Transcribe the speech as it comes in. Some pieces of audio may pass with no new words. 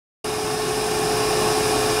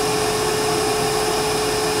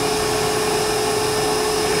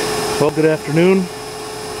Well, good afternoon.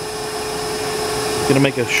 Going to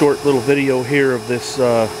make a short little video here of this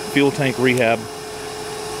fuel tank rehab.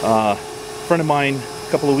 A friend of mine a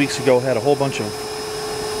couple of weeks ago had a whole bunch of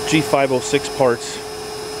G506 parts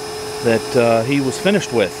that he was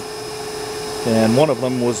finished with, and one of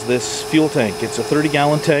them was this fuel tank. It's a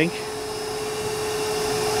 30-gallon tank.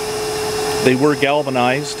 They were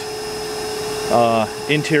galvanized,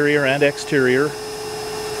 interior and exterior,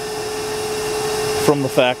 from the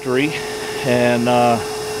factory, and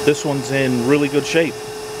this one's in really good shape.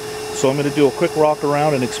 So I'm going to do a quick walk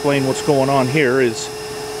around and explain what's going on here.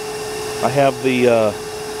 I have the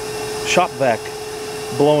shop vac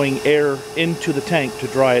blowing air into the tank to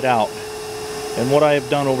dry it out, and what I have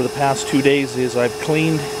done over the past 2 days is I've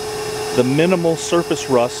cleaned the minimal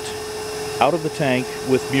surface rust out of the tank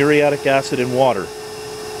with muriatic acid and water.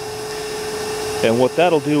 And what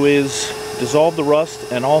that'll do is dissolve the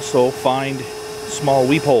rust and also find small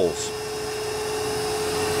weep holes,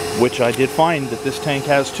 which I did find that this tank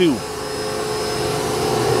has two.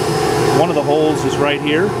 One of the holes is right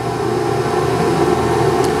here.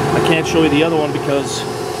 I can't show you the other one because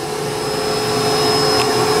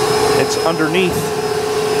it's underneath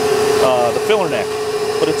the filler neck,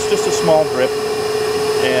 but it's just a small drip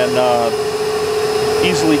and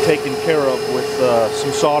easily taken care of with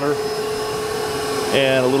some solder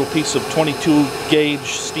and a little piece of 22 gauge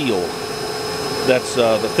steel. That's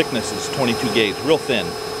the thickness is 22 gauge, real thin.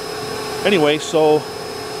 Anyway, so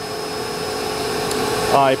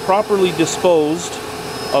I properly disposed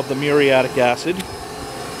of the muriatic acid,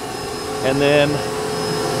 and then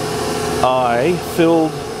I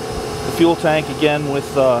filled the fuel tank again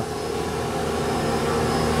with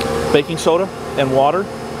baking soda and water.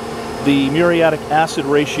 The muriatic acid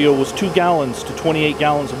ratio was 2 gallons to 28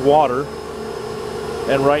 gallons of water,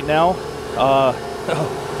 and right now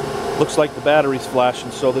looks like the battery's flashing,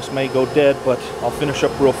 so this may go dead, but I'll finish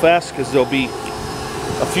up real fast because there'll be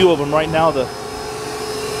a few of them right now. The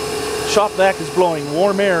shop vac is blowing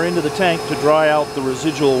warm air into the tank to dry out the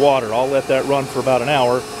residual water. I'll let that run for about an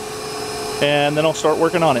hour, and then I'll start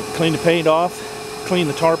working on it. Clean the paint off, clean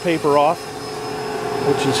the tar paper off,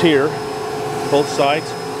 which is here, both sides,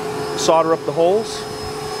 solder up the holes,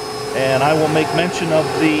 and I will make mention of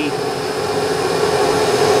the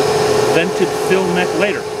vented fill neck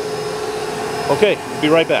later. Okay, be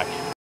right back.